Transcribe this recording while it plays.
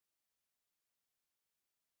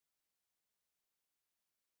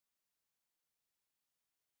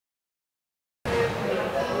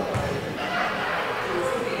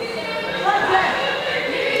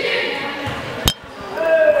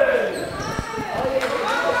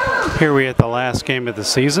Here we at the last game of the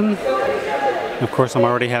season. Of course, I'm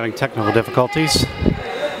already having technical difficulties.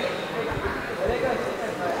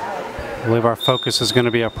 I believe our focus is going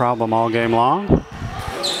to be a problem all game long.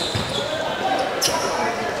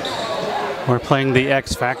 We're playing the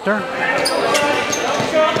X Factor.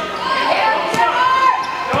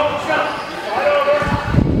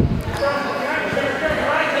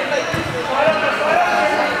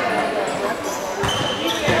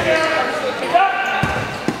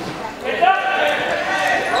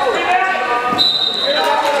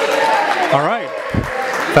 All right,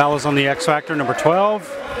 foul is on the X Factor, number 12.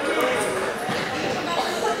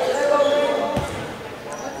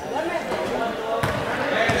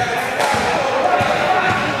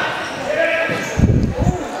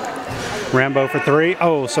 Rambo for three.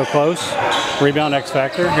 Oh, so close. Rebound X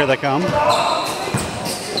Factor. Here they come.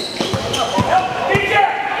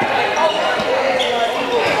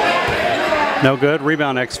 No good.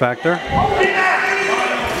 Rebound X Factor.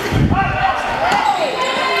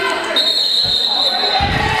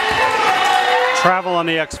 Travel on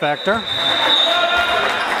the X Factor.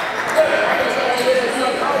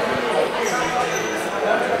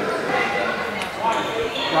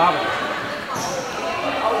 Robert.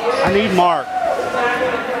 I need Mark.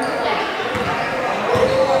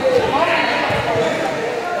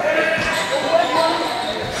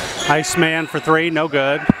 Iceman for three, no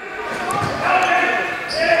good.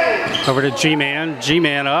 Over to G-Man.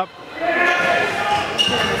 G-Man up.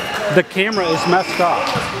 The camera is messed up.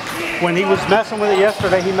 When he was messing with it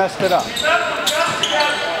yesterday, he messed it up.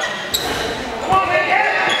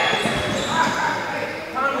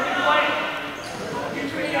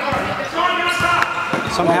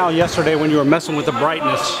 Somehow yesterday when you were messing with the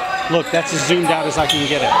brightness, look, that's as zoomed out as I can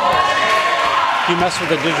get it. You mess with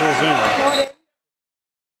the digital zoom.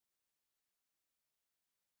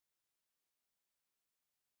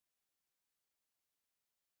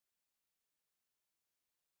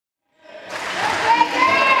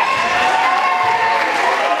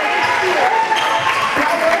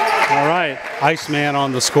 All right, Iceman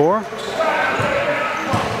on the score,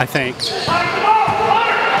 I think.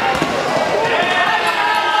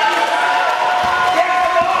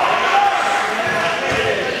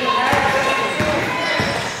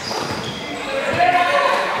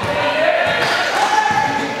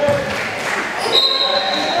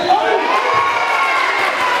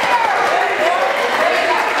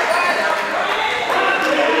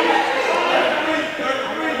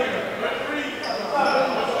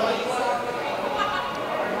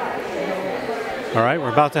 All right,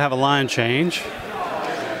 we're about to have a line change.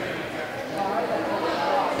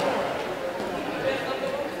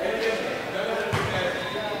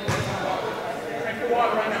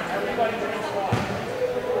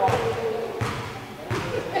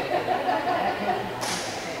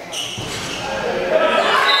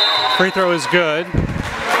 Free throw is good.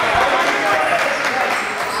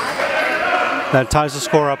 That ties the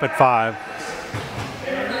score up at 5.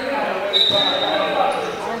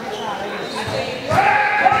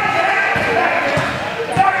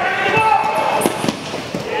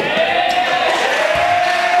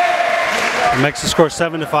 Makes the score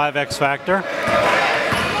 7-5 X Factor.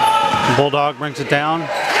 Bulldog brings it down,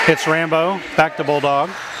 hits Rambo, back to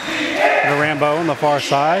Bulldog. To Rambo on the far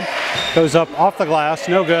side. Goes up off the glass,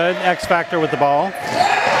 no good. X Factor with the ball.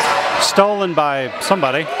 Stolen by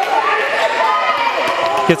somebody.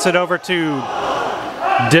 Gets it over to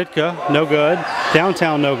Ditka, no good.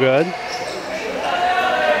 Downtown, no good.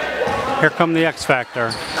 Here come the X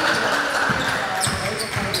Factor.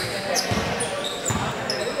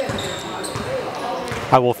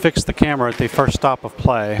 I will fix the camera at the first stop of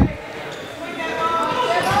play.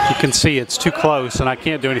 You can see it's too close and I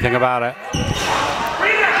can't do anything about it.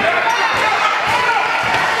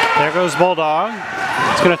 There goes Bulldog.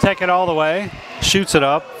 It's going to take it all the way. Shoots it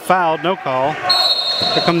up. Fouled, no call.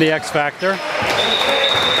 Here come the X Factor.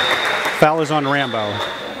 Foul is on Rambo.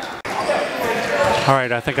 All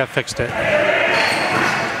right, I think I fixed it.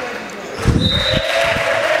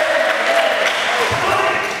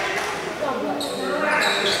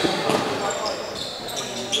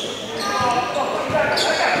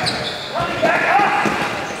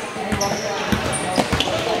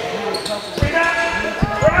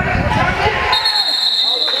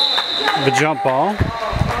 The jump ball.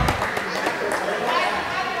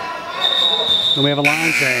 And we have a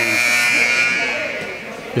line change.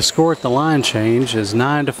 The score at the line change is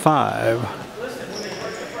 9-5.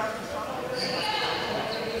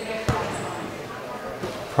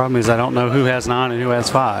 Problem is I don't know who has 9 and who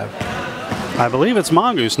has 5. I believe it's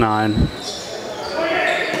Mongoose 9.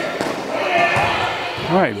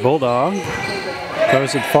 All right, Bulldog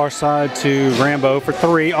Throws it far side to Rambo for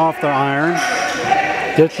 3 off the iron.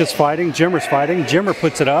 Ditka's fighting, Jimmer's fighting. Jimmer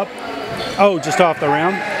puts it up. Oh, just off the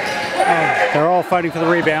rim. They're all fighting for the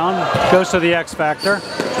rebound. Goes to the X Factor.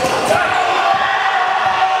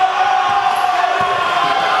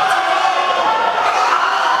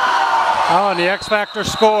 Oh, and the X Factor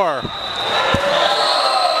score.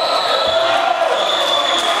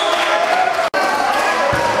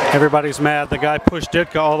 Everybody's mad. The guy pushed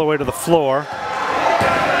Ditka all the way to the floor.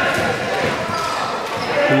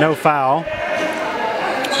 No foul.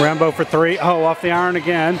 Rambo for 3. Oh, off the iron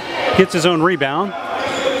again. Gets his own rebound.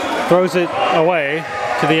 Throws it away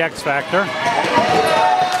to the X Factor.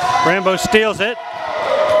 Rambo steals it.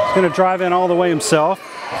 He's going to drive in all the way himself.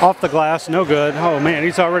 Off the glass, no good. Oh man,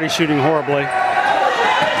 he's already shooting horribly.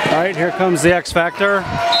 All right, here comes the X Factor.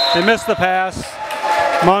 They missed the pass.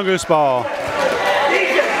 Mongoose ball.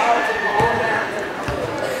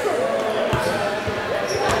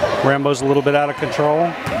 Rambo's a little bit out of control.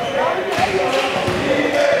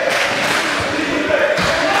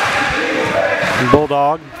 And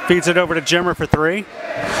Bulldog feeds it over to Jimmer for 3.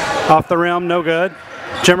 Off the rim, no good.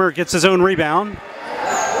 Jimmer gets his own rebound.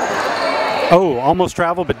 Oh, almost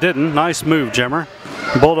traveled but didn't. Nice move, Jimmer.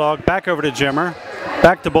 Bulldog back over to Jimmer.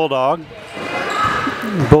 Back to Bulldog.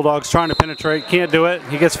 Bulldog's trying to penetrate, can't do it.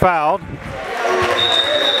 He gets fouled.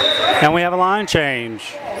 And we have a line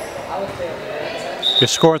change. Your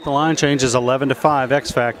score at the line change is 11-5,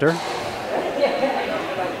 X Factor.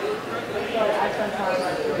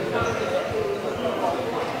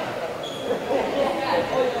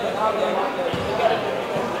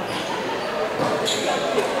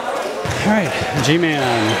 All right,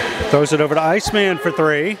 G-Man throws it over to Iceman for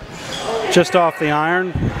 3. Just off the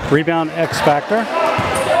iron. Rebound X Factor.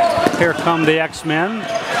 Here come the X-Men.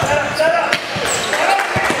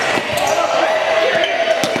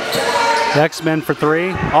 X-Men for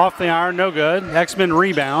 3. Off the iron, no good. X-Men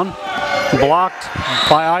rebound. Blocked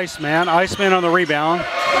by Iceman. Iceman on the rebound.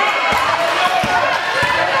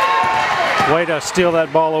 Way to steal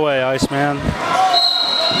that ball away, Iceman.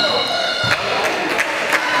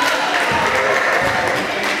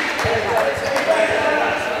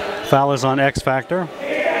 Foul is on X Factor.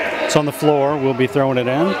 It's on the floor. We'll be throwing it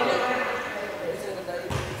in.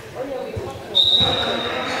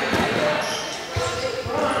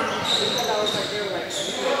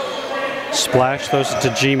 Splash throws it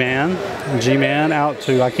to G-Man. G-Man out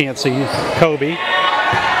to, I can't see, Kobe.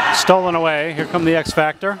 Stolen away. Here come the X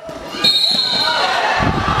Factor.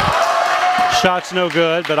 Shot's no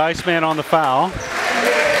good, but Iceman on the foul.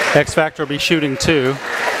 X Factor will be shooting 2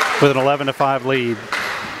 with an 11-5 lead.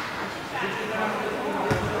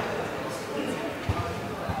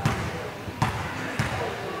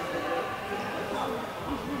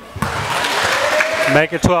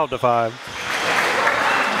 Make it 12-5.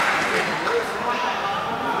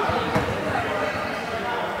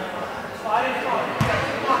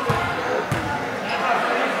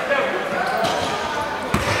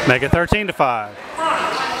 Make it 13-5.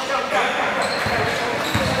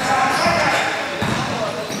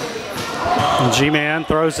 G-Man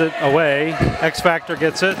throws it away. X Factor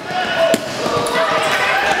gets it.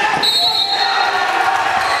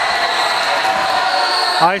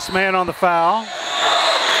 Iceman on the foul.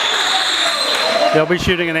 They'll be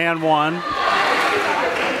shooting an and 1.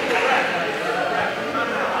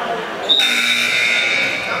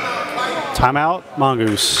 Timeout,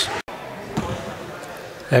 Mongoose.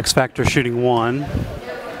 X Factor shooting 1.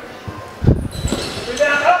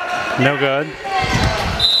 No good.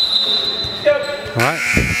 All right.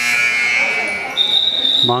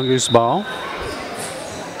 Mongoose ball.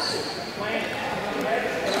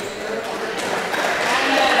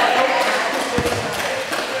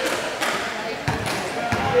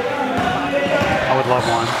 I would love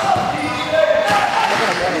one.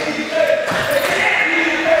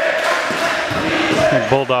 And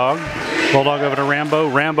Bulldog. Bulldog over to Rambo.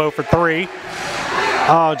 Rambo for 3.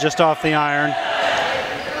 Oh, just off the iron.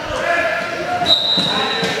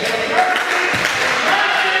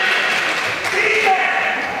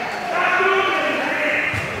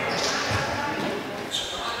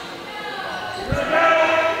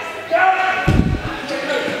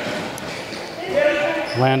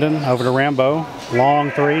 Landon over to Rambo.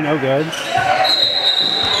 Long 3, no good.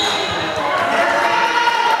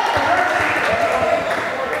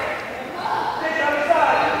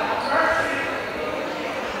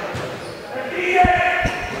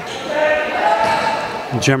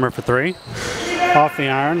 Jimmer for 3. Off the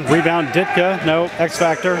iron. Rebound Ditka. No. X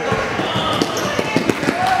Factor.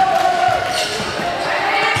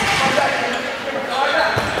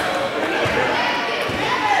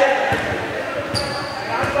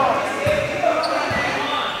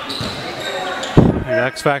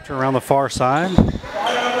 X Factor around the far side.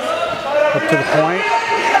 Up to the point.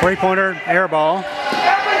 Three-pointer, air ball.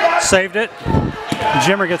 Saved it.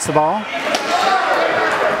 Jimmer gets the ball.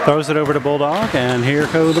 Throws it over to Bulldog, and here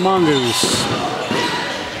goes the Mongoose.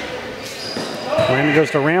 Landon goes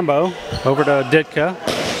to Rambo. Over to Ditka.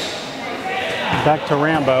 Back to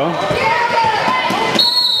Rambo.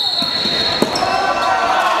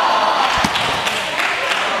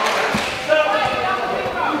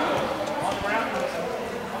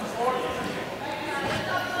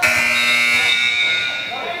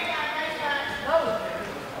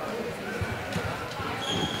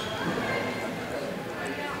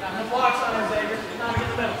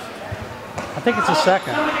 I think it's a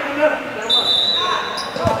second.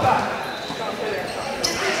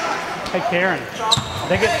 Hey, Karen,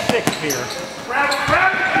 they get 6 here.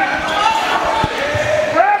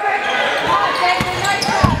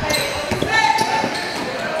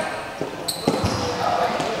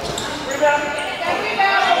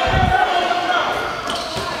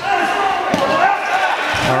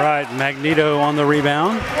 All right, Magneto on the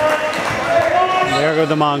rebound. There goes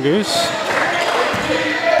the Mongoose.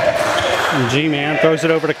 G-Man throws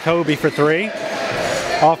it over to Kobe for 3.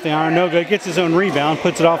 Off the iron, no good. Gets his own rebound,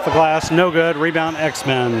 puts it off the glass, no good. Rebound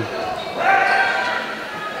X-Men.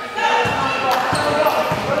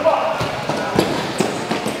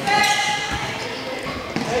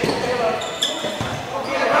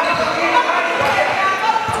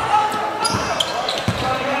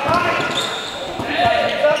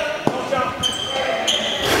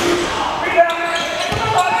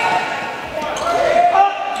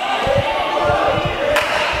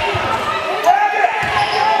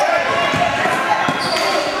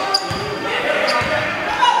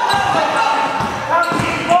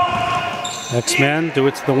 X-Men do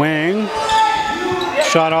it to the wing.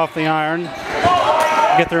 Shot off the iron.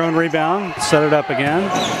 Get their own rebound. Set it up again.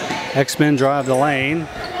 X-Men drive the lane.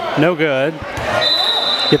 No good.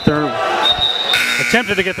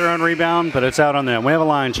 Attempted to get their own rebound, but it's out on them. We have a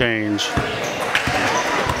line change.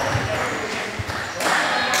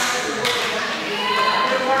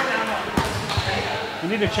 You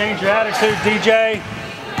need to change your attitude, DJ.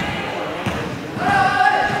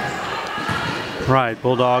 Right,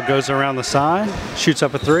 Bulldog goes around the side, shoots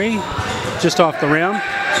up a 3, just off the rim.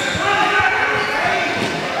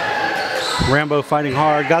 Rambo fighting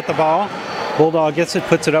hard, got the ball. Bulldog gets it,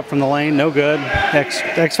 puts it up from the lane, no good.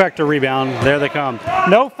 X Factor rebound, there they come.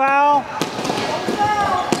 No foul.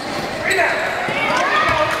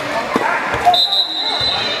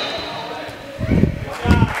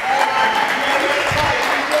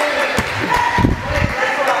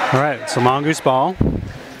 All right, so Mongoose ball.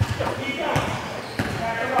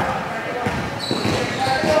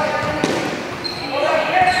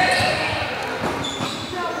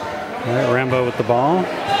 All right, Rambo with the ball.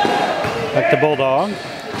 Back to Bulldog.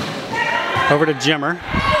 Over to Jimmer.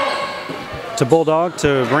 To Bulldog,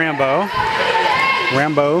 to Rambo.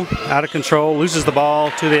 Rambo out of control, loses the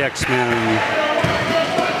ball to the X-Men.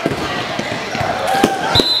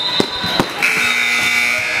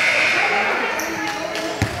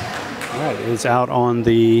 All right, it's out on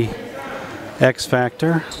the X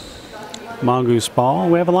Factor. Mongoose ball.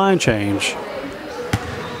 We have a line change.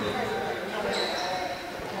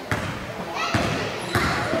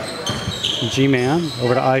 G-Man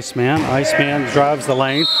over to Iceman. Iceman drives the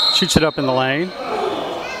lane, shoots it up in the lane.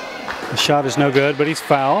 The shot is no good, but he's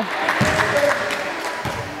fouled.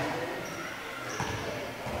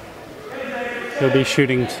 He'll be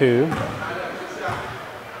shooting 2.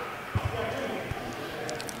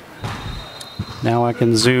 Now I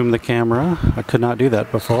can zoom the camera. I could not do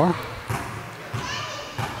that before.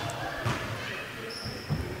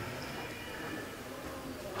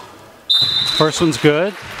 First one's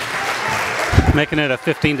good. Making it a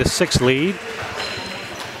 15-6 lead.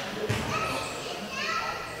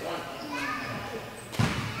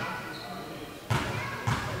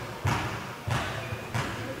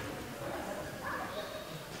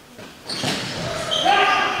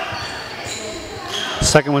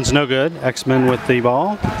 Second one's no good. X-Men with the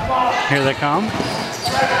ball. Here they come.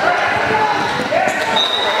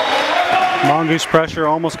 Mongoose pressure,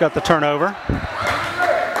 almost got the turnover.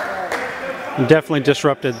 Definitely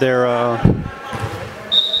disrupted their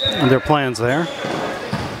plans there.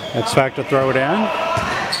 X Factor throw it in.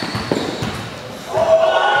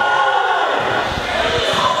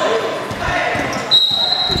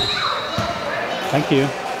 Thank you.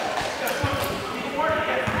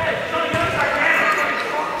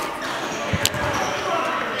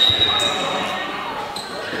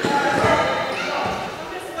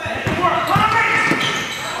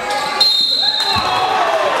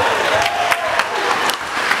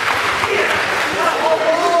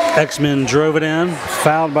 X-Men drove it in,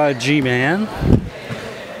 fouled by G-Man.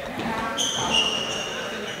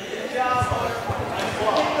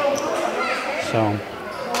 So,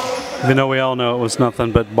 even though we all know it was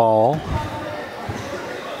nothing but ball.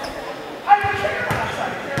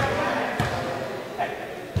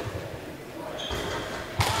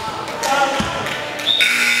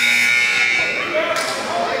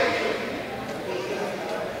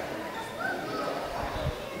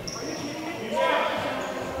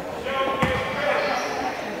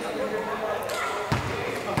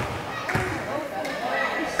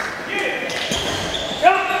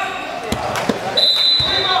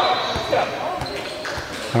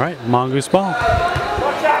 All right, Mongoose ball. Watch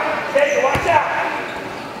out! Take it, watch out!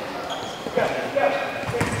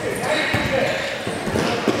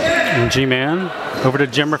 And G-Man over to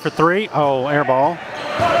Jimmer for three. Oh, air ball.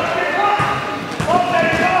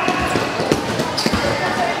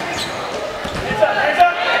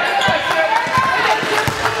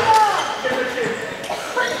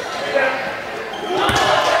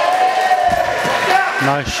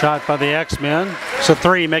 Nice shot by the X-Men. So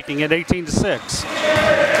three, making it 18-6.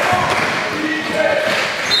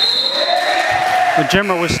 And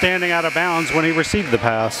Jimmer was standing out of bounds when he received the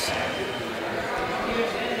pass.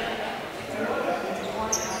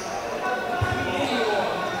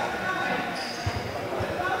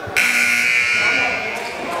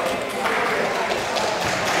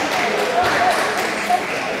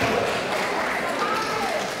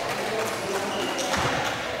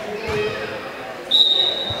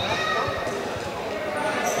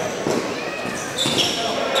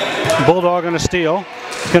 Bulldog on a steal.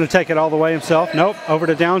 He's going to take it all the way himself. Nope, over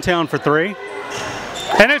to downtown for three.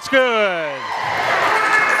 And it's good.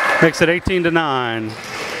 Makes it 18-9.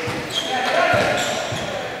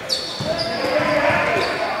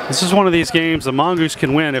 This is one of these games the Mongoose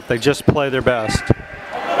can win if they just play their best.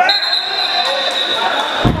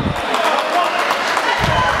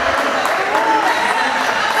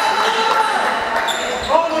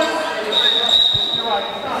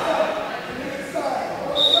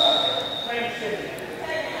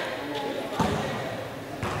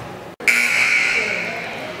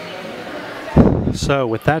 So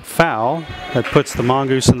with that foul, that puts the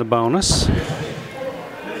Mongoose in the bonus.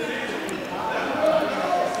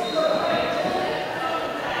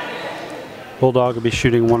 Bulldog will be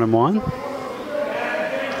shooting 1-1.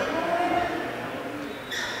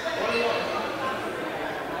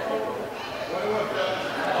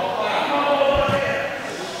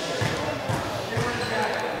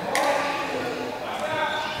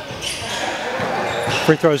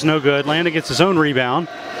 Free throw's no good. Landon gets his own rebound.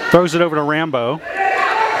 Throws it over to Rambo.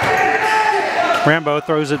 Rambo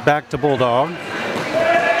throws it back to Bulldog.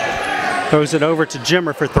 Throws it over to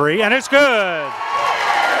Jimmer for three, and it's good!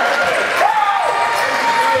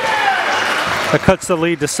 That cuts the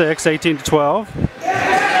lead to 6, 18-12.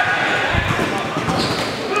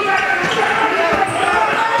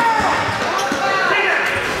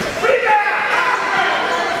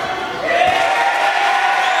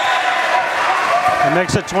 It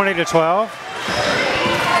makes it 20-12.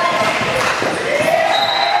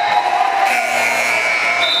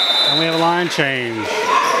 And we have a line change.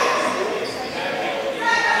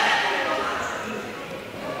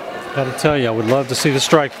 Gotta tell you, I would love to see the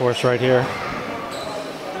strike force right here.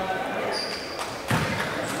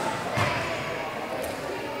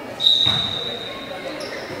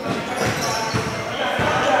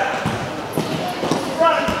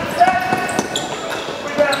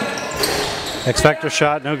 X-Factor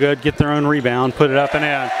shot, no good. Get their own rebound, put it up and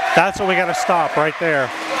in. That's what we got to stop right there.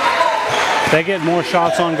 They get more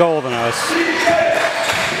shots on goal than us.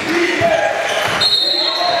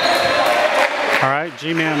 All right,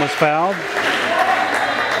 G-Man was fouled.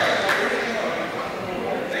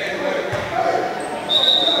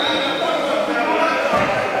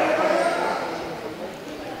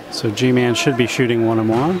 So G-Man should be shooting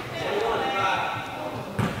 1-1.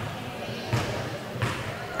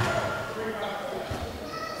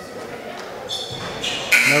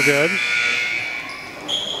 No good.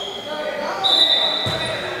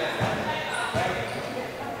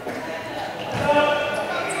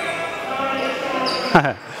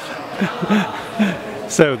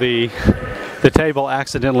 So the table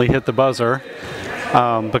accidentally hit the buzzer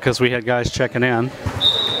because we had guys checking in,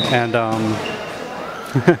 and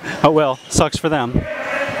oh well, sucks for them.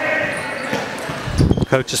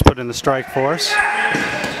 Coach has put in the strike force.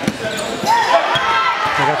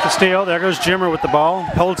 They got the steal. There goes Jimmer with the ball.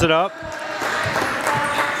 Holds it up.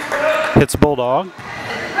 Hits Bulldog.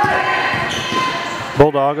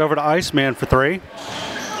 Bulldog over to Iceman for three.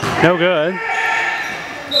 No good.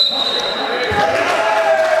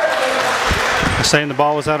 Saying the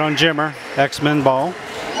ball was out on Jimmer. X-Men ball.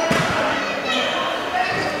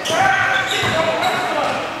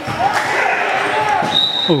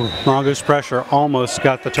 Ooh, Mongoose pressure almost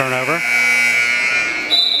got the turnover.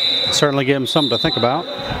 Certainly gave him something to think about.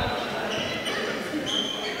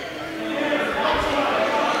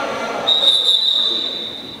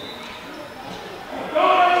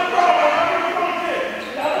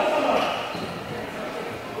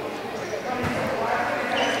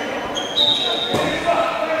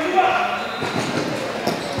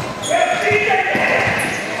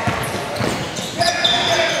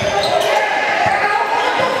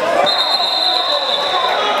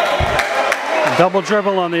 Double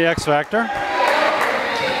dribble on the X Factor.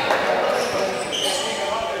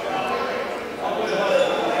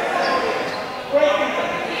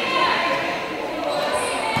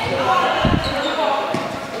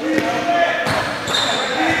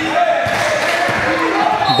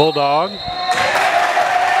 Bulldog.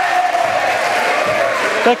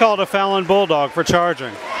 They called a foul on Bulldog for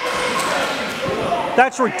charging.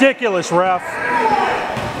 That's ridiculous, ref.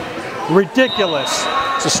 Ridiculous.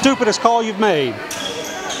 It's the stupidest call you've made.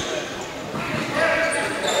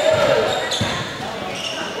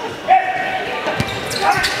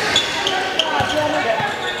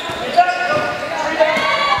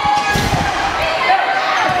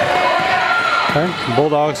 Okay,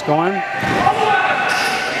 Bulldogs going.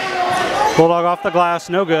 Bulldog off the glass,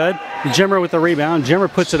 no good. Jimmer with the rebound. Jimmer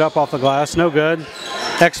puts it up off the glass, no good.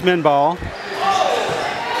 X-Men ball.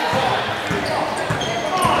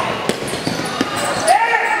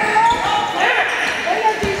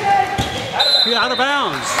 Out of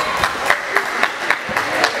bounds.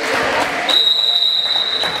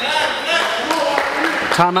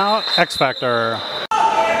 Timeout, X Factor.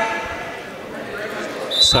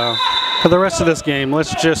 So, for the rest of this game,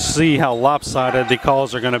 let's just see how lopsided the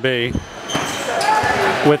calls are going to be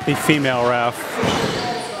with the female ref.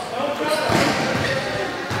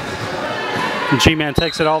 G-Man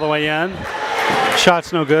takes it all the way in.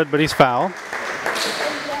 Shot's no good, but he's fouled.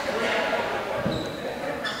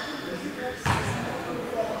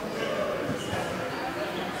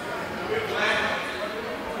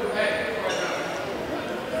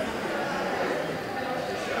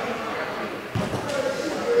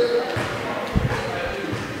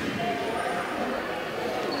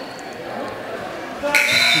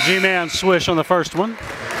 G-Man swish on the first one.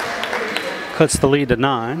 Cuts the lead to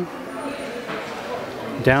 9.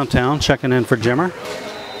 Downtown checking in for Jimmer.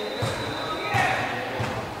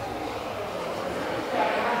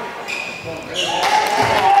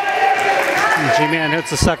 G-Man hits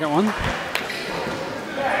the second one.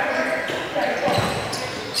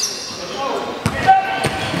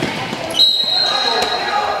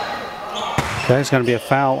 Okay, it's going to be a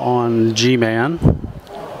foul on G-Man.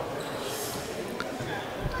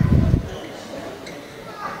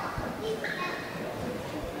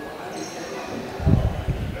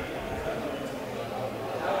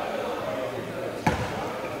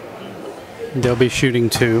 They'll be shooting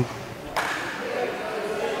 2.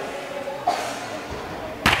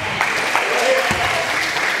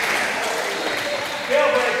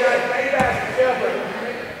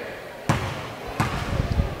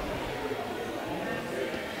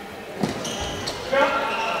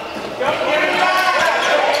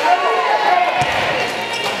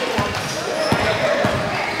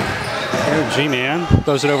 G-Man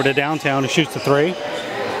throws it over to Downtown and shoots the 3.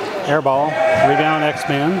 Air ball, rebound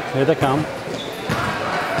X-Man. Here they come.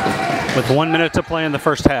 With 1 minute to play in the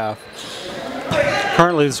first half.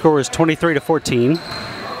 Currently the score is 23-14.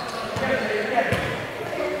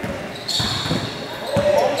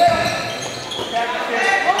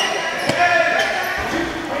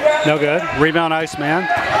 No good. Rebound Iceman.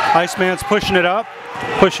 Iceman's pushing it up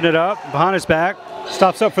behind his back.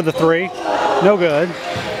 Stops up for the 3. No good.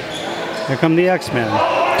 Here come the X-Men.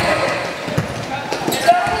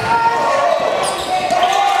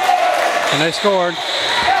 And they scored.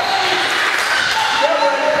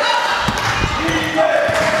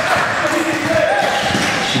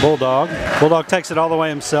 Bulldog takes it all the way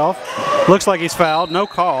himself. Looks like he's fouled. No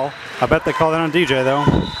call. I bet they called it on DJ though.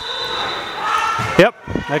 Yep,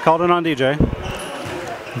 they called it on DJ.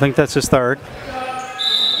 I think that's his 3rd.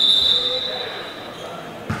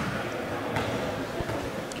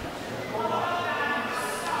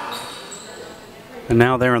 And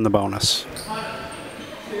now they're in the bonus.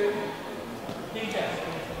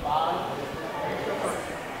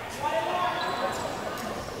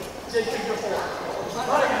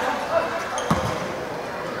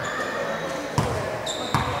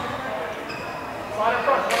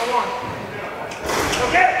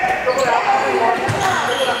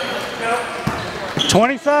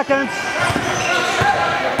 20 seconds.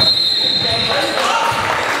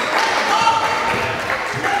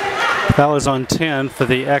 That was on 10 for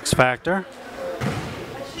the X Factor.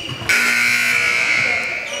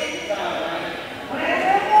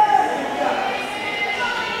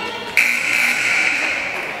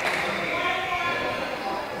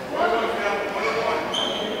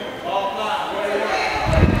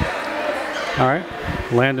 All right,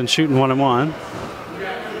 Landon shooting 1 and 1.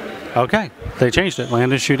 Okay, they changed it.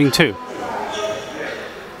 Landon shooting 2.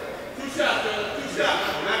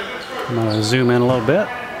 I'm gonna zoom in a little bit.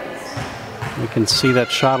 We can see that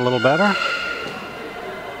shot a little better.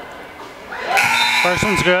 First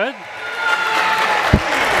one's good.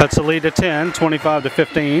 Cuts the lead to 10, 25 to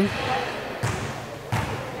 15.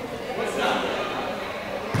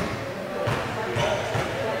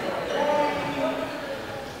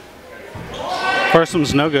 First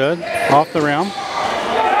one's no good, off the rim.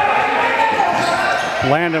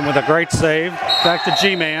 Landon with a great save. Back to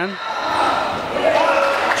G-Man.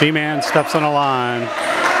 G-Man steps on the line.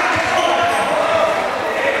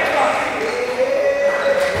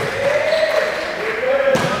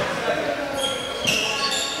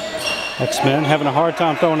 X-Men having a hard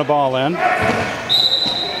time throwing the ball in.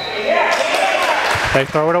 They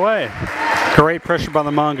throw it away. Great pressure by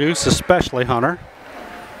the Mongoose, especially Hunter.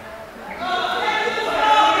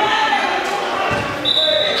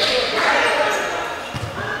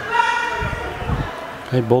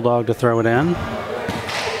 Hey, Bulldog to throw it in.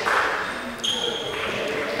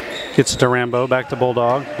 Gets it to Rambo, back to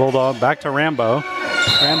Bulldog. Bulldog back to Rambo.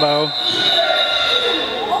 Rambo.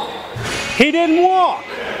 He didn't walk.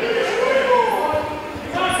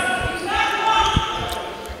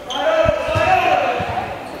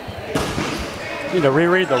 Need to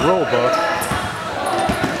reread the rule book.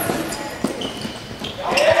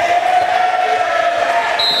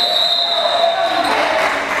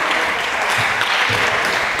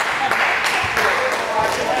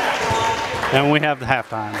 And we have the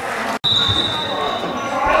halftime.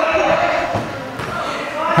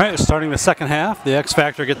 All right, starting the second half, the X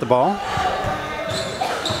Factor get the ball.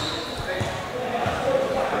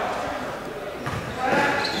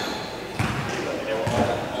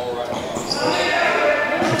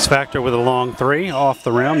 X Factor with a long 3, off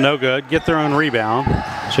the rim, no good. Get their own rebound,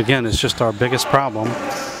 which again is just our biggest problem.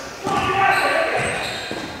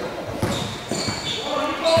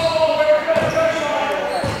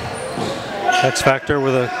 X Factor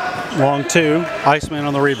with a long 2. Iceman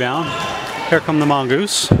on the rebound. Here come the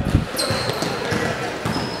Mongoose.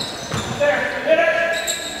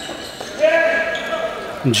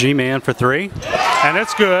 G-Man for 3. And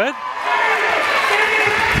it's good.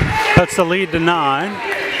 Cuts the lead to 9.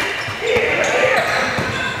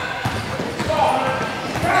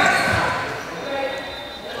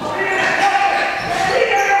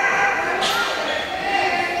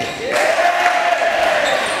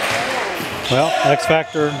 Well, X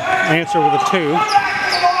Factor answer with a 2.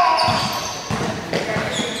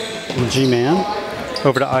 And G-Man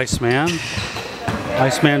over to Iceman.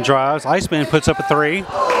 Iceman drives. Iceman puts up a 3,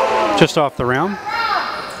 just off the rim.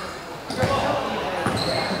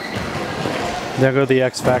 There go the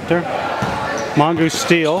X Factor. Mongoose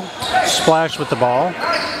steal. Splash with the ball.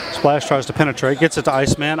 Splash tries to penetrate. Gets it to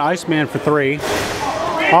Iceman. Iceman for 3.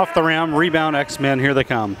 Off the rim. Rebound X-Men. Here they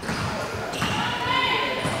come.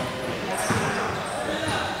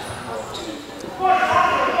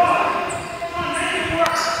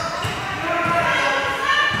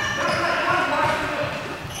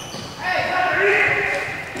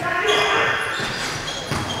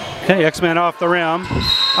 Okay, X-Men off the rim.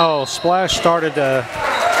 Oh, Splash started the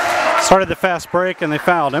fast break and they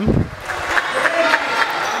fouled him.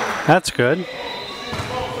 That's good. We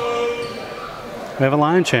have a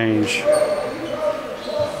line change.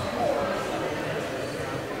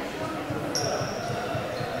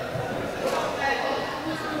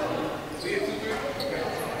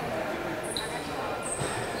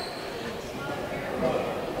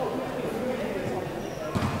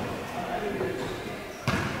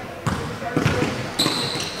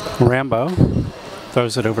 Rambo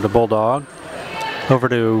throws it over to Bulldog, over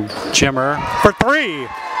to Jimmer for 3.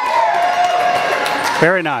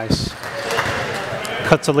 Very nice.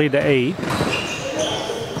 Cuts the lead to 8.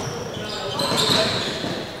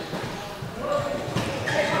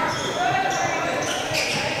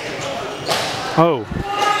 Oh,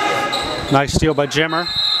 nice steal by Jimmer.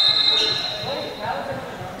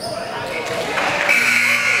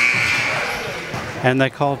 And they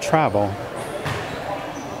called travel.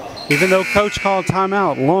 Even though coach called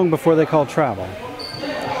timeout long before they called travel.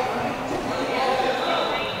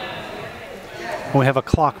 We have a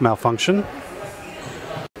clock malfunction.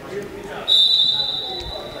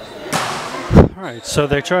 All right, so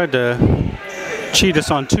they tried to cheat us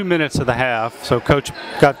on 2 minutes of the half, so coach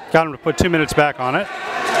got him to put 2 minutes back on it.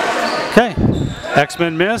 Okay,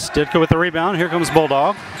 X-Men missed. Ditka with the rebound. Here comes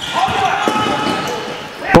Bulldog.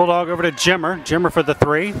 Bulldog over to Jimmer. Jimmer for the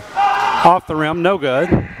three. Off the rim, no good.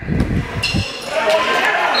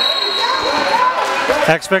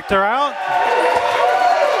 X-Victor out.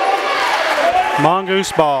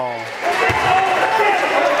 Mongoose ball.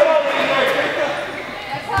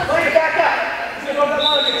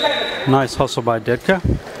 Nice hustle by Ditka.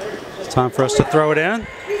 It's time for us to throw it in.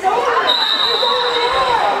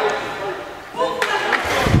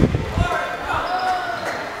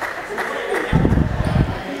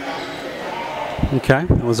 Okay,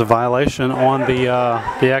 it was a violation on the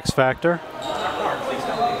X Factor.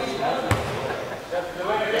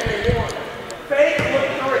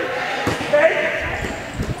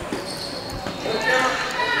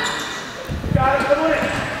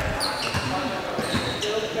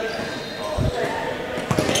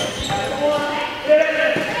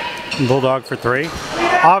 Bulldog for three.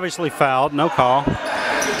 Obviously fouled, no call.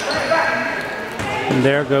 And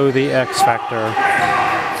there go the X Factor.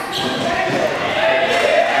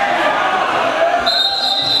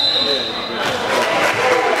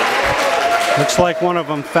 Looks like one of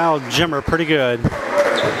them fouled Jimmer pretty good.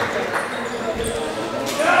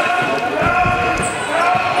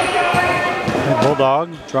 And Bulldog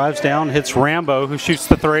drives down, hits Rambo, who shoots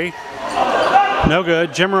the three. No good.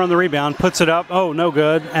 Jimmer on the rebound, puts it up. Oh, no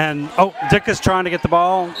good. And oh, Ditka's trying to get the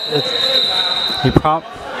ball.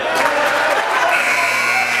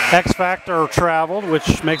 X Factor traveled,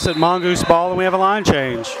 which makes it Mongoose ball, and we have a line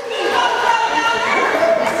change.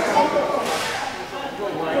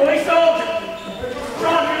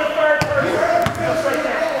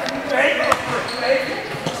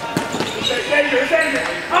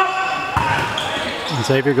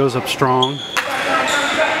 Xavier goes up strong.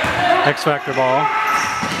 X Factor ball.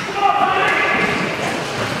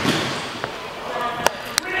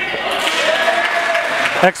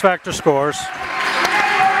 X Factor scores.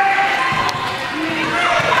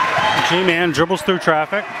 G-Man dribbles through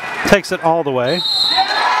traffic, takes it all the way.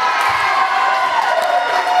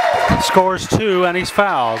 Scores two, and he's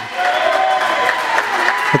fouled.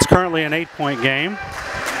 It's currently an 8-point game.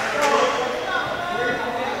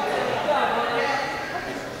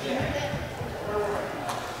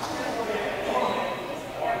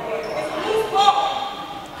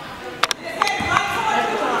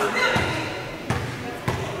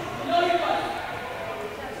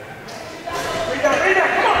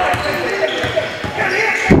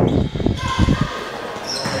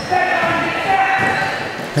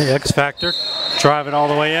 X Factor driving all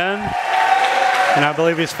the way in, and I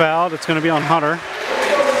believe he's fouled. It's going to be on Hunter.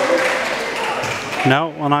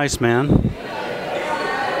 No, on Iceman.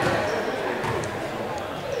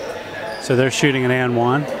 So they're shooting an and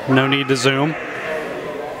one. No need to zoom.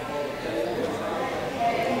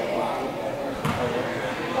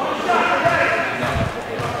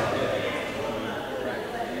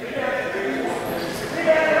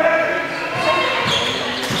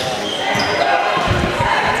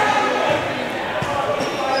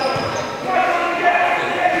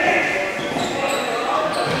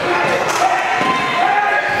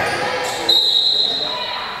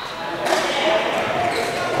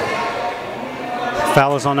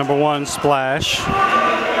 Foul is on number one, Splash.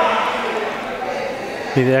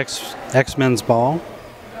 Be the X-Men's ball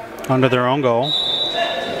under their own goal.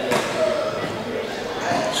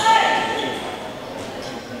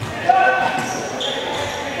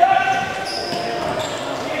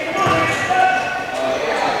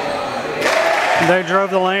 They drove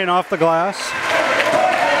the lane off the glass.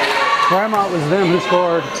 Grandma, it was them who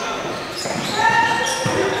scored.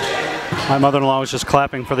 My mother-in-law was just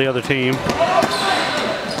clapping for the other team.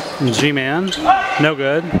 G-Man, no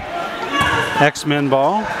good. X-Men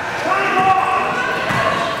ball.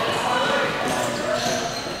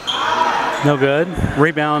 No good.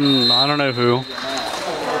 Rebound, I don't know who.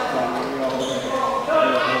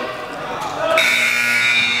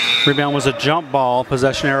 Rebound was a jump ball.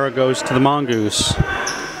 Possession arrow goes to the Mongoose.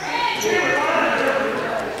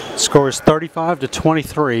 Score is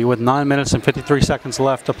 35-23 with 9 minutes and 53 seconds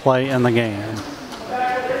left to play in the game.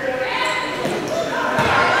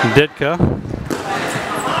 Ditka.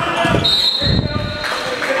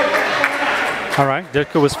 All right,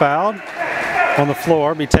 Ditka was fouled on the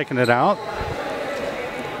floor, be taking it out.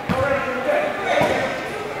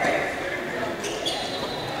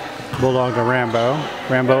 Bulldog to Rambo.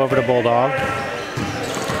 Rambo over to Bulldog.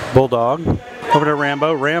 Bulldog over to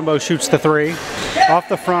Rambo. Rambo shoots the three off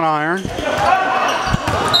the front iron.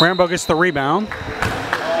 Rambo gets the rebound.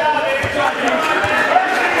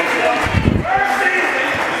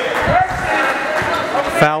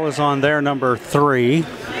 Foul is on their number 3,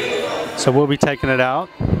 so we'll be taking it out.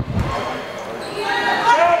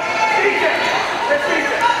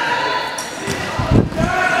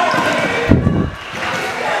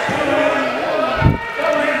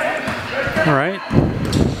 All right,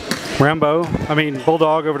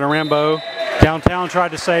 Bulldog over to Rambo. Downtown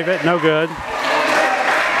tried to save it, no good.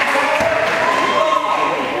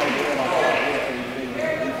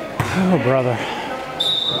 Oh, brother.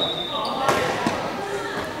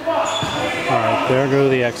 All right, there go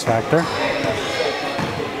the X Factor.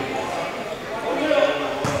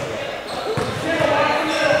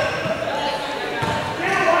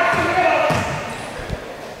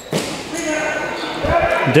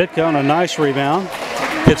 Ditka on a nice rebound.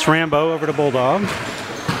 Gets Rambo over to Bulldog.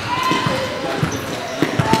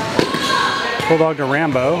 Bulldog to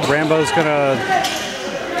Rambo. Rambo's going to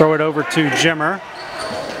throw it over to Jimmer.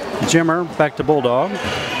 Jimmer back to Bulldog.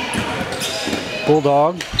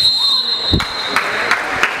 Bulldog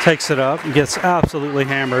takes it up and gets absolutely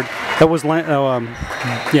hammered. That was,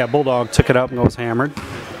 yeah, Bulldog took it up and was hammered.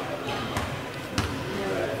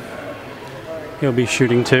 He'll be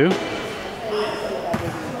shooting 2.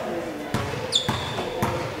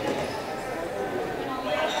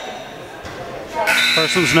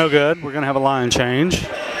 First one's no good. We're going to have a line change.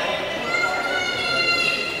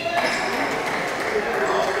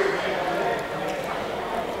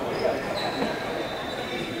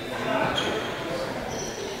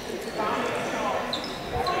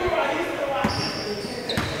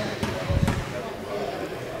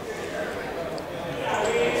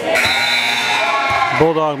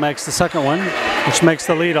 Bulldog makes the second one, which makes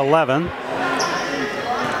the lead 11.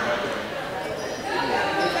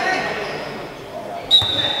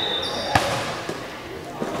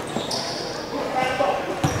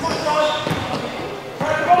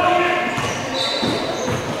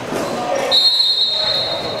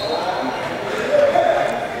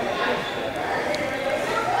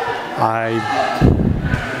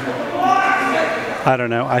 I don't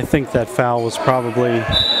know. I think that foul was probably,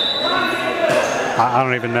 I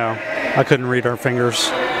don't even know. I couldn't read our fingers.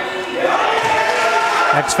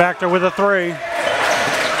 X Factor with a 3.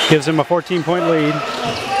 Gives him a 14-point lead.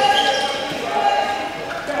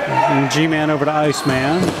 And G-Man over to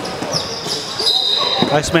Iceman.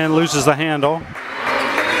 Iceman loses the handle,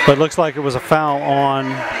 but looks like it was a foul on,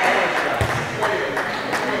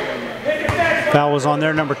 foul was on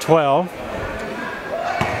their number 12.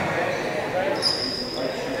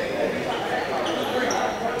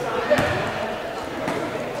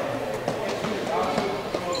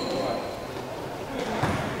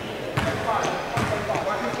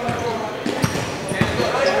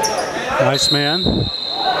 Iceman.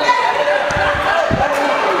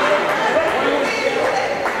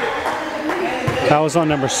 That was on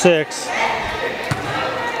number 6.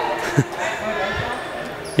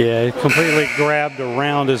 Yeah, he completely grabbed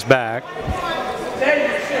around his back.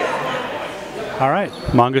 All right,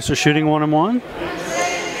 Mongoose are shooting 1-on-1.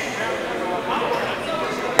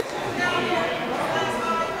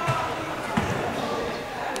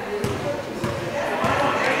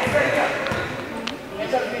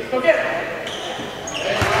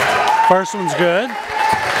 First one's good,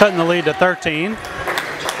 cutting the lead to 13.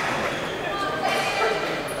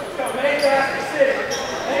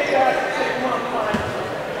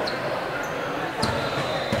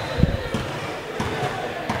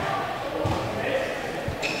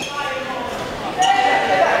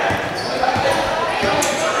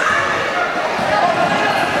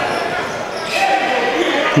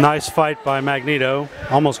 Nice fight by Magneto.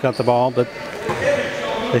 Almost got the ball, but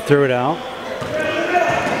they threw it out.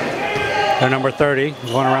 They're number 30,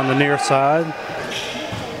 going around the near side.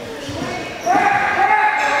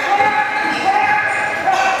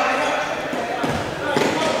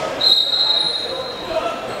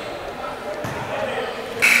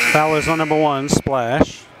 Foul is on number 1,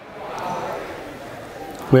 Splash.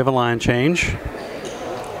 We have a line change.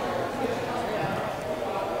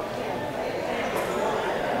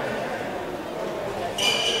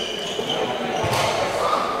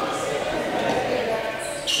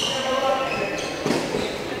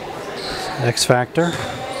 X Factor.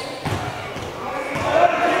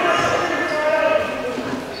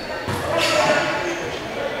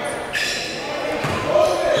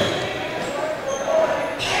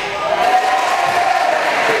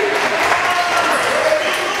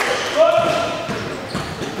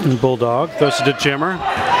 And Bulldog throws it to Jimmer.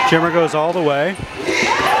 Jimmer goes all the way.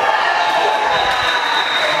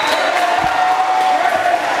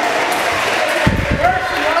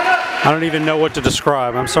 I don't even know what to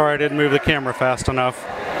describe. I'm sorry I didn't move the camera fast enough.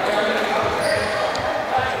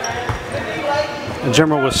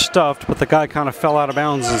 Jimmer was stuffed, but the guy kind of fell out of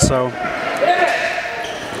bounds, and so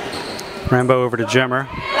Rambo over to Jimmer.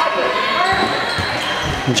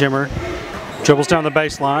 Jimmer dribbles down the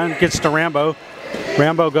baseline, gets to Rambo.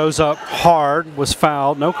 Rambo goes up hard, was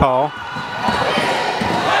fouled, no call.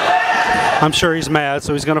 I'm sure he's mad,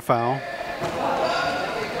 so he's going to foul.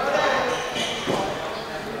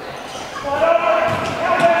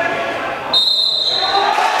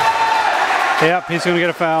 Yep, he's going to get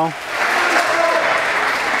a foul.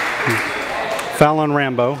 Foul on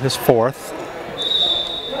Rambo, his fourth.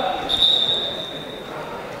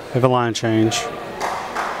 We have a line change.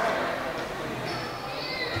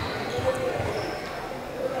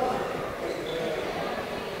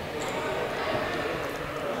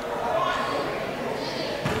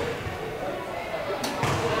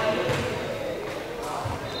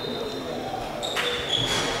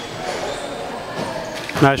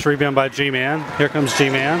 Nice rebound by G-Man. Here comes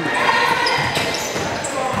G-Man.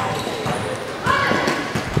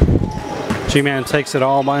 G-Man takes it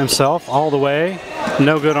all by himself, all the way.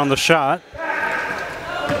 No good on the shot.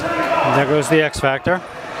 And there goes the X Factor.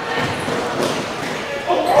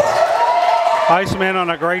 Iceman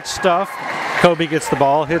on a great stuff. Kobe gets the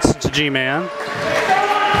ball, hits it to G-Man.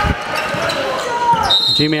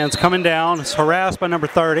 G-Man's coming down. It's harassed by number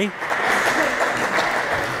 30,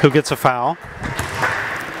 who gets a foul.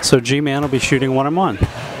 So G-Man will be shooting 1-on-1.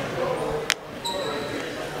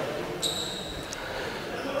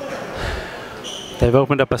 They've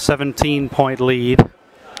opened up a 17-point lead.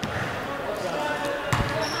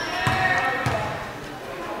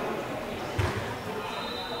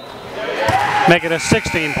 Make it a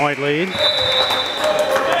 16-point lead.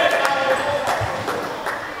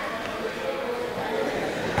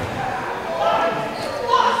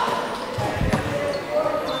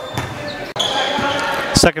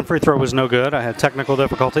 Second free throw was no good. I had technical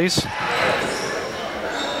difficulties.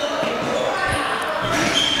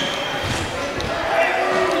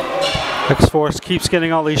 X-Force keeps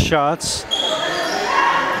getting all these shots.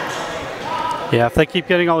 Yeah, if they keep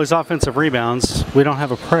getting all these offensive rebounds, we don't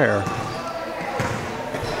have a prayer.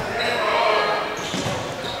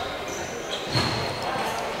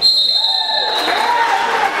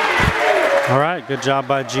 All right, good job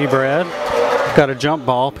by G-Brad. Got a jump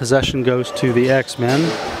ball. Possession goes to the X-Men.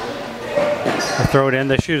 They throw it in.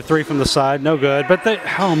 They shoot a three from the side. No good. But they,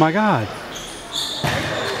 oh my God.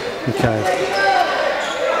 Okay.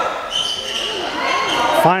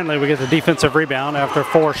 Finally, we get the defensive rebound after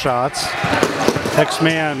 4 shots.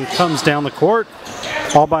 X-Man comes down the court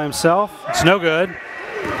all by himself. It's no good.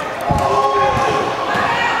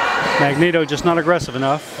 Magneto just not aggressive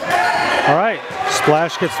enough. All right.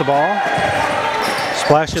 Splash gets the ball.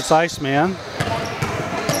 Splash hits Iceman.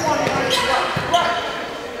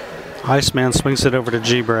 Iceman swings it over to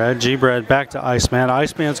G-Brad. G-Brad back to Iceman.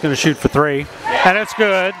 Iceman's going to shoot for 3. And it's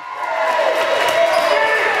good.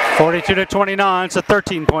 42-29. It's a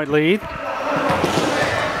 13-point lead.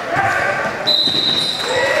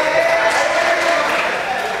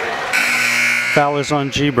 Foul is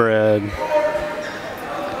on G-Brad.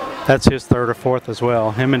 That's his 3rd or 4th as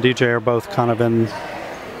well. Him and DJ are both kind of in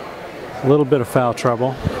a little bit of foul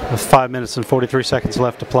trouble with 5 minutes and 43 seconds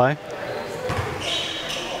left to play.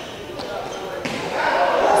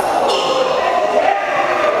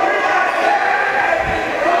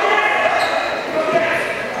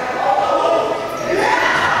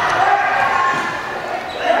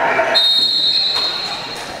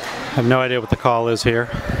 I have no idea what the call is here.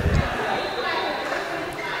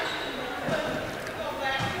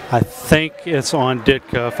 I think it's on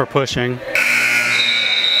Ditka for pushing.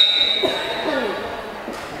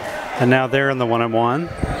 And now they're in the 1-on-1.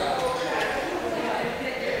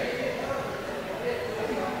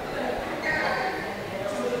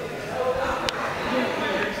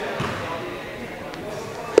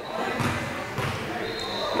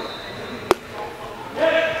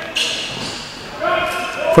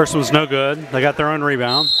 First one's no good. They got their own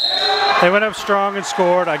rebound. They went up strong and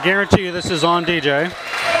scored. I guarantee you this is on DJ.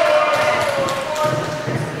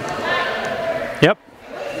 Yep.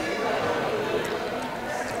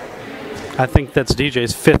 I think that's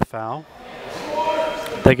DJ's 5th foul.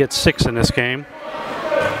 They get 6 in this game.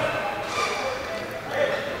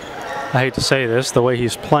 I hate to say this, the way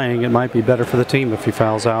he's playing, it might be better for the team if he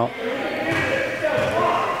fouls out.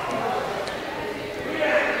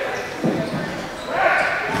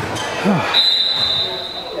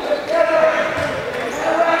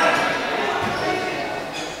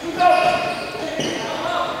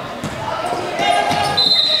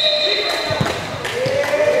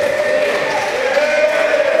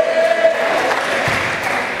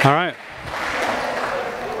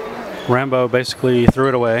 Rambo basically threw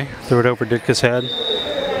it away, threw it over Ditka's head.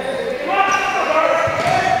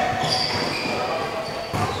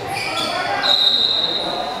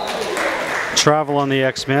 Travel on the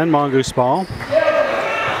X-Men, Mongoose ball.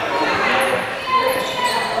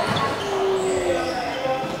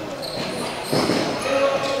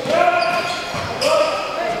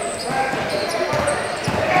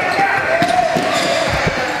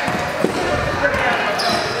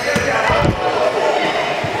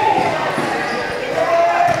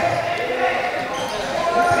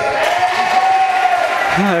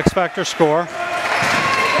 X-Factor score.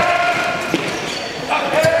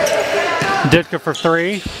 Ditka for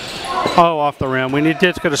 3. Oh, off the rim. We need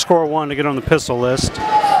Ditka to score 1 to get on the pistol list.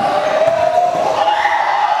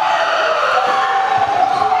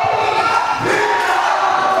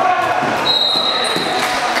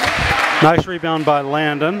 Nice rebound by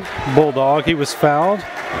Landon. Bulldog, he was fouled.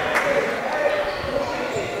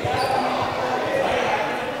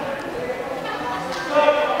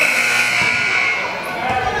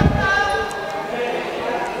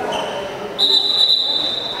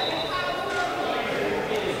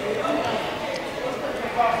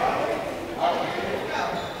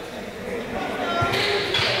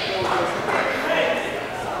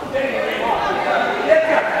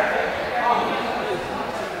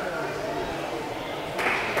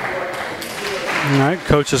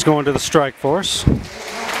 Coach is going to the strike force.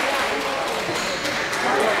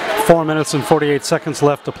 4 minutes and 48 seconds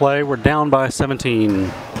left to play. We're down by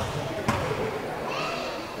 17.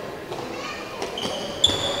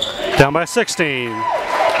 Down by 16.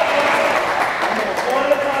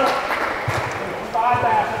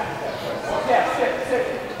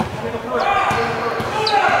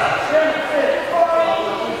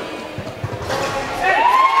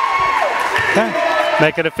 Okay.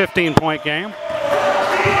 Make it a 15-point game.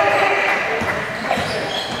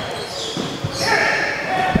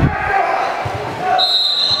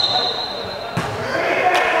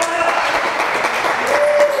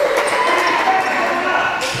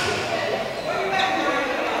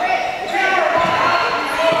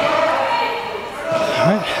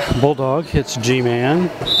 Bulldog hits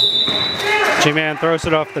G-Man. G-Man throws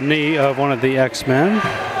it off the knee of one of the X-Men.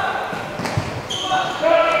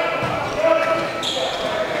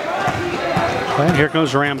 Okay, here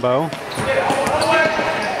comes Rambo.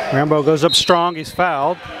 Rambo goes up strong. He's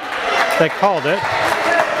fouled. They called it.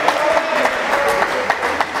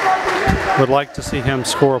 Would like to see him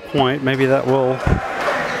score a point. Maybe that will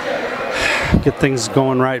get things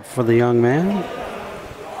going right for the young man.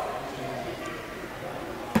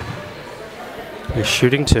 He's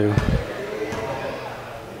shooting 2.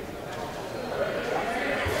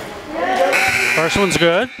 First one's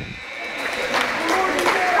good.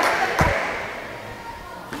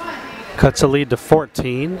 Cuts a lead to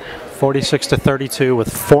 14, 46 to 32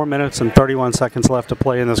 with 4 minutes and 31 seconds left to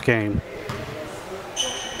play in this game.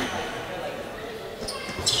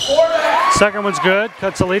 Second one's good.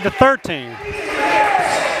 Cuts a lead to 13.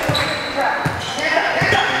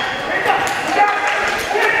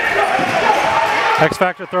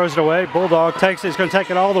 X-Factor throws it away. Bulldog takes it. He's going to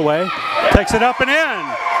take it all the way. Takes it up and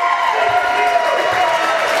in.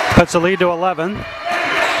 Cuts the lead to 11.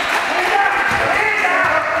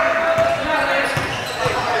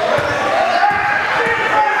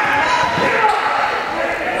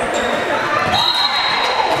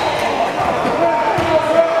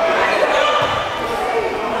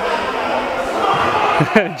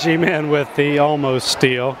 G-Man with the almost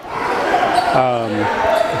steal.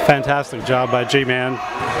 Fantastic job by G-Man.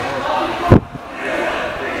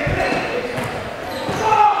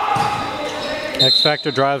 X-Factor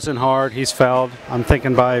drives in hard. He's fouled. I'm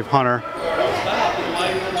thinking by Hunter.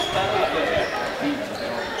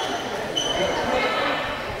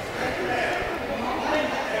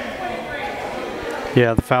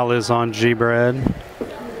 Yeah, the foul is on G-Bread.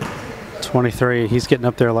 23. He's getting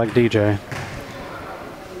up there like DJ.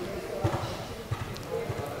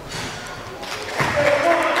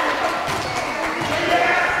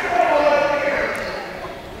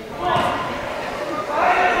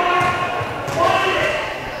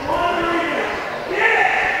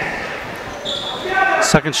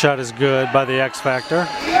 Second shot is good by the X-Factor.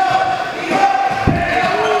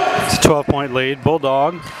 It's a 12-point lead.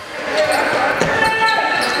 Bulldog.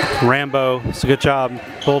 Rambo. It's a good job,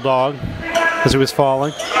 Bulldog, as he was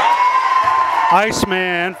falling.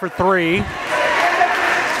 Iceman for 3.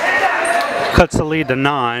 Cuts the lead to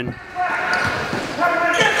 9.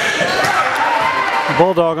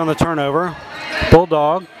 Bulldog on the turnover.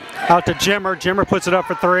 Bulldog out to Jimmer. Jimmer puts it up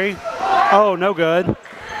for 3. Oh, no good.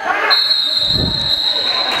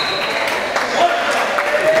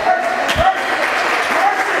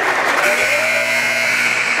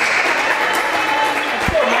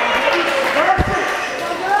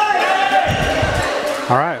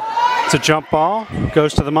 It's a jump ball,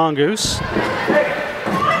 goes to the Mongoose.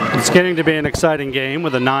 It's getting to be an exciting game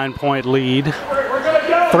with a 9-point lead.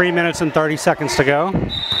 3 minutes and 30 seconds to go.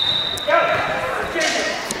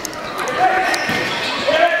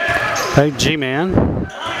 Okay, G-Man.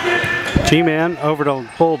 G-Man over to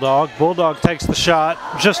Bulldog. Bulldog takes the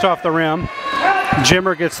shot just off the rim.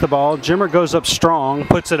 Jimmer gets the ball. Jimmer goes up strong,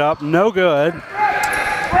 puts it up, no good.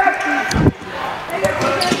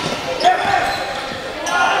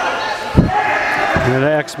 And the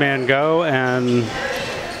X-Man go and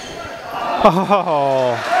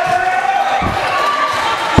oh,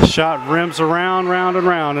 shot rims around, round and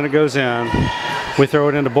round, and it goes in. We throw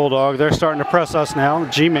it into Bulldog. They're starting to press us now.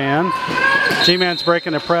 G-Man. G-Man's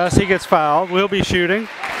breaking the press. He gets fouled. We'll be shooting.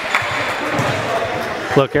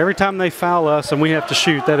 Look, every time they foul us and we have to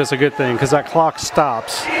shoot, that is a good thing because that clock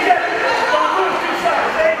stops.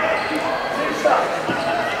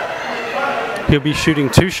 He'll be shooting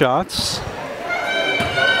 2 shots.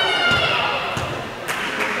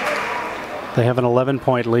 They have an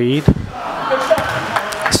 11-point lead.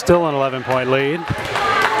 Still an 11-point lead.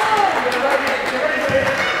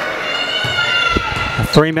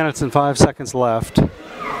 3 minutes and 5 seconds left.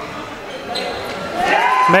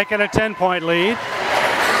 Making a 10-point lead.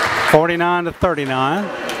 49 to 39.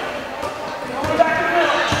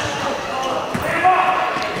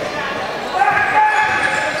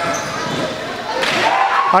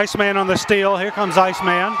 Iceman on the steal. Here comes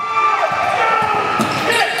Iceman.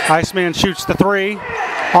 Iceman shoots the 3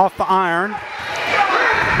 off the iron.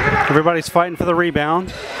 Everybody's fighting for the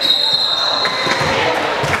rebound.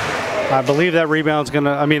 I believe that rebound's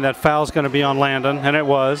that foul's gonna be on Landon, and it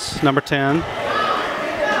was, number 10.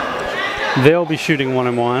 They'll be shooting 1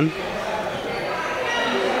 and 1.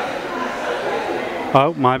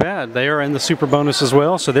 Oh, my bad. They are in the super bonus as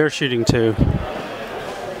well, so they're shooting 2.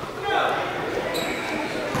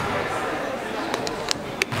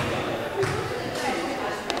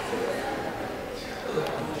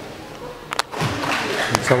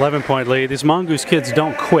 It's an 11-point lead. These Mongoose kids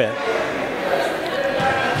don't quit.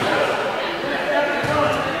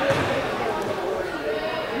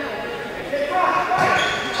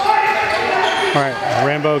 All right,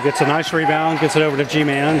 Rambo gets a nice rebound, gets it over to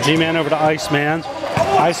G-Man. G-Man over to Iceman.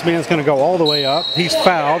 Iceman's going to go all the way up. He's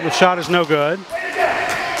fouled. The shot is no good.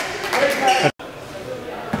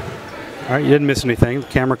 All right, you didn't miss anything. The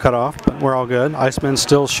camera cut off, but we're all good. Iceman's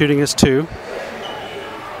still shooting his 2.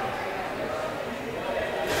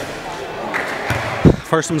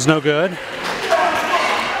 First one's no good. They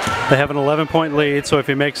have an 11-point lead, so if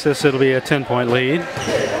he makes this, it'll be a 10-point lead.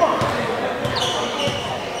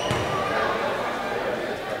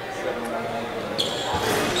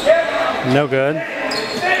 No good.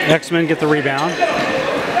 X-Men get the rebound.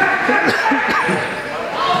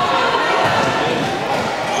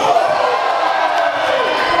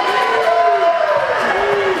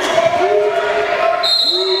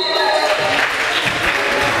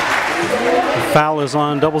 Foul is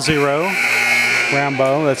on 0-0.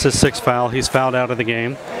 Rambo, that's his 6th foul. He's fouled out of the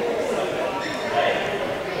game.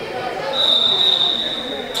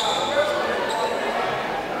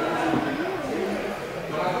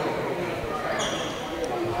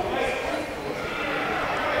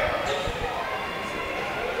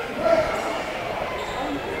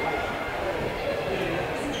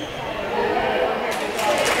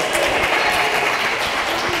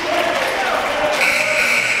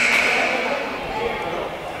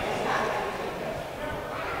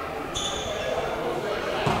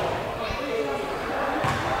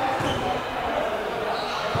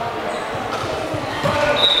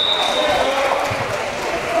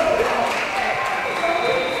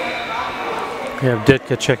 We have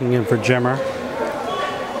Ditka checking in for Jimmer.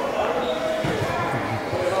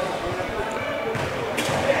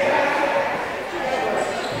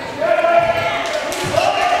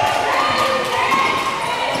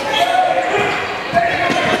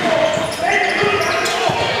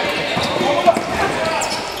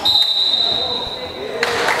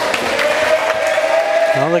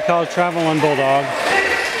 Well, they call it travel on Bulldog.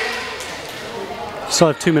 Still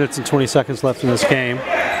have 2 minutes and 20 seconds left in this game.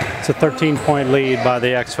 It's a 13-point lead by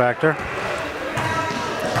the X Factor.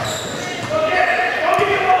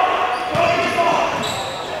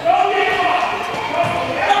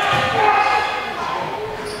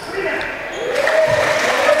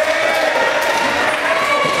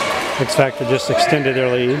 X Factor just extended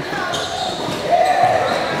their lead.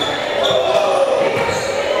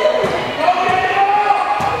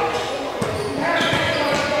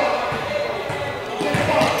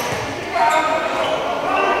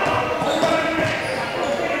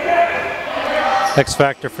 X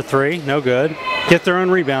Factor for 3, no good. get their own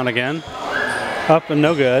rebound again. Up and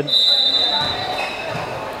no good.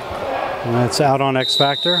 And that's out on X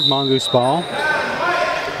Factor. Mongoose ball.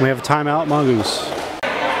 We have a timeout, Mongoose.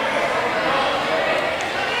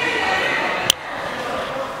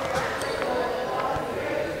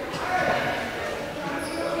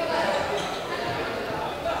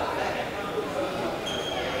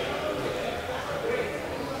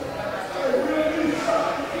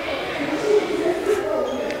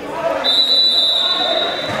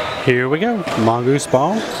 Here we go. Mongoose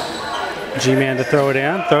ball. G-Man to throw it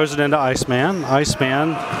in. Throws it into Iceman.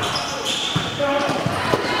 Iceman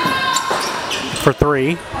for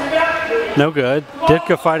 3. No good.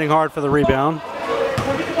 Ditka fighting hard for the rebound.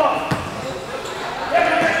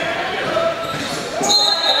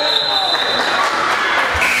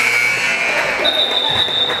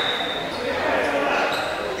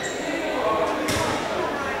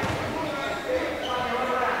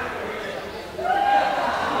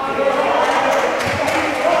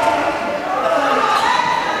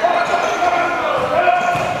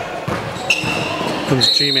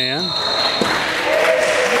 Comes G-Man.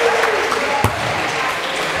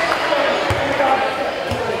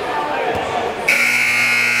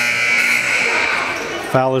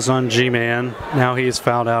 Foul is on G-Man. Now he is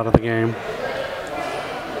fouled out of the game.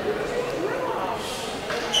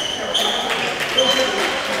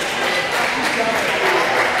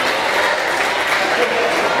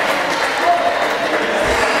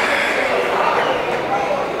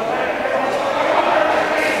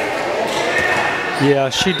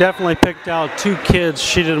 Yeah, she definitely picked out 2 kids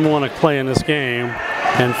she didn't want to play in this game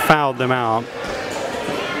and fouled them out.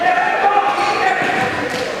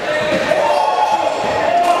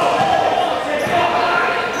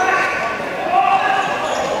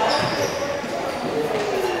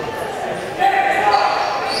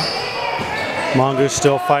 Mongoose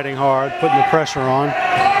still fighting hard, putting the pressure on.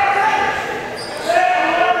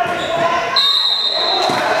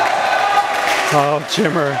 Oh,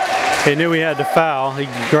 Jimmer. He knew he had to foul. He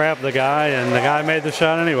grabbed the guy, and the guy made the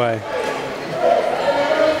shot anyway.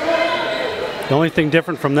 The only thing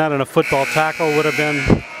different from that in a football tackle would have been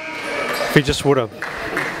if he just would have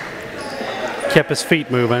kept his feet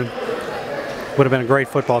moving. Would have been a great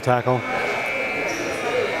football tackle.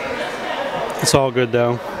 It's all good,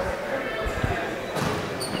 though.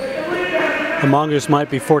 The Mongoose might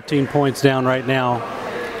be 14 points down right now,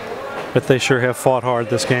 but they sure have fought hard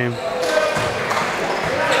this game.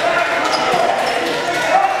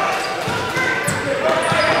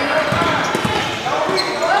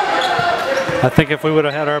 I think if we would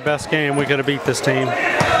have had our best game, we could have beat this team.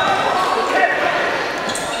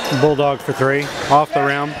 Bulldog for 3, off the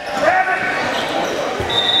rim.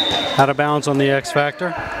 Out of bounds on the X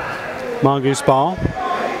Factor. Mongoose ball.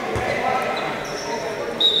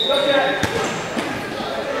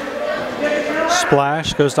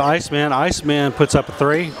 Splash goes to Iceman. Iceman puts up a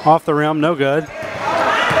 3, off the rim, no good.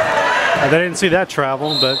 They didn't see that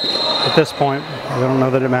travel, but at this point, I don't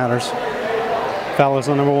know that it matters. Foul is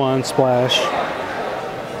on number 1, Splash.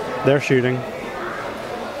 They're shooting.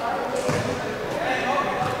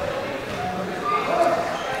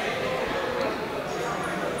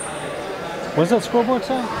 What does that scoreboard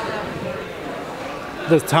say?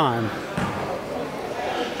 The time.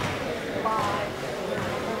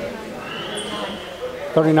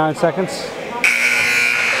 39 seconds.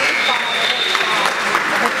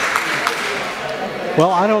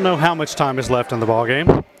 Well, I don't know how much time is left in the ball game.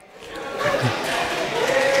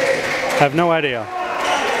 I have no idea.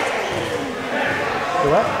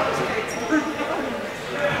 What?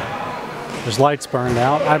 There's lights burned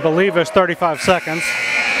out. I believe there's 35 seconds.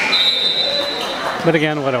 But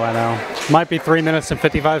again, what do I know? Might be 3 minutes and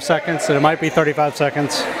 55 seconds, and it might be 35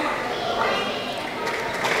 seconds.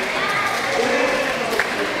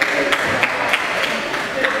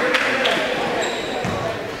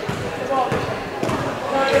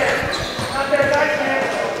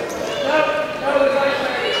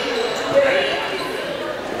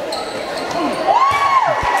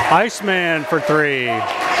 Iceman for 3.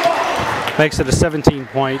 Makes it a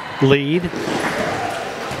 17-point lead.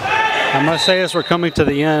 I must say, as we're coming to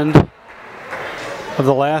the end of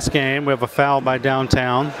the last game, we have a foul by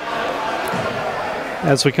Downtown.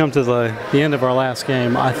 As we come to the end of our last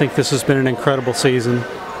game, I think this has been an incredible season.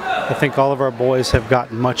 I think all of our boys have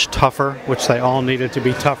gotten much tougher, which they all needed to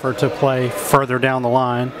be tougher to play further down the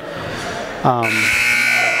line.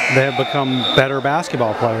 They have become better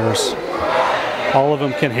basketball players. All of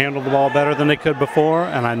them can handle the ball better than they could before,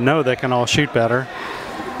 and I know they can all shoot better.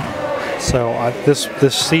 So this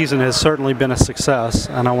season has certainly been a success,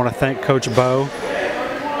 and I want to thank Coach Bo,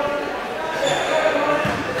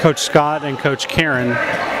 Coach Scott and Coach Karen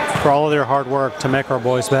for all of their hard work to make our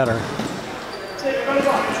boys better.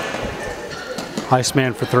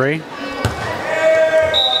 Iceman for 3.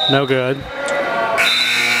 No good.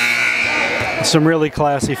 Some really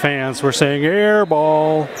classy fans were saying, air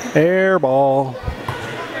ball, air ball.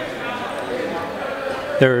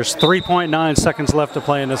 There's 3.9 seconds left to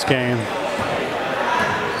play in this game.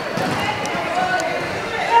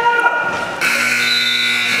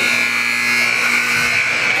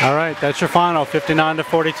 All right, that's your final,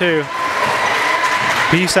 59-42.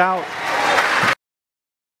 Peace out.